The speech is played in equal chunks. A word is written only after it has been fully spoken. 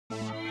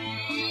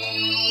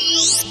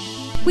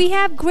We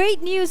have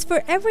great news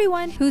for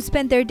everyone who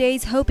spent their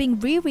days hoping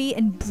Riri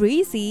and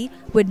Breezy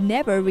would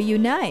never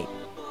reunite.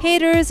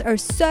 Haters are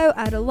so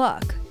out of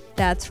luck.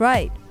 That's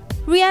right.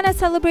 Rihanna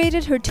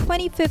celebrated her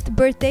 25th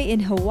birthday in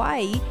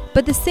Hawaii,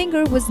 but the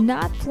singer was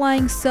not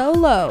flying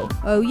solo.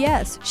 Oh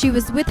yes, she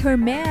was with her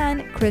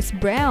man, Chris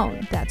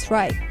Brown. That's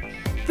right.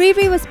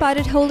 Riri was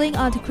spotted holding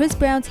onto Chris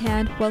Brown's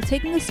hand while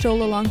taking a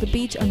stroll along the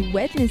beach on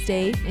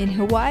Wednesday in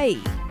Hawaii.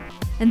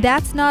 And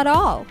that's not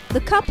all. The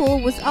couple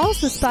was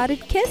also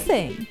spotted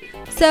kissing.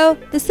 So,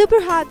 the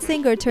super hot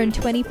singer turned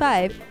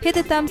 25. Hit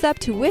the thumbs up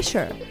to wish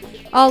her.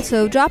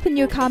 Also, drop in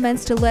your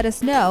comments to let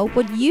us know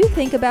what you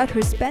think about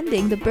her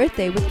spending the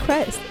birthday with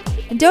Chris.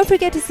 And don't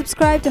forget to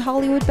subscribe to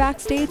Hollywood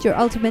Backstage, your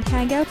ultimate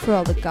hangout for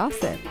all the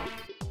gossip.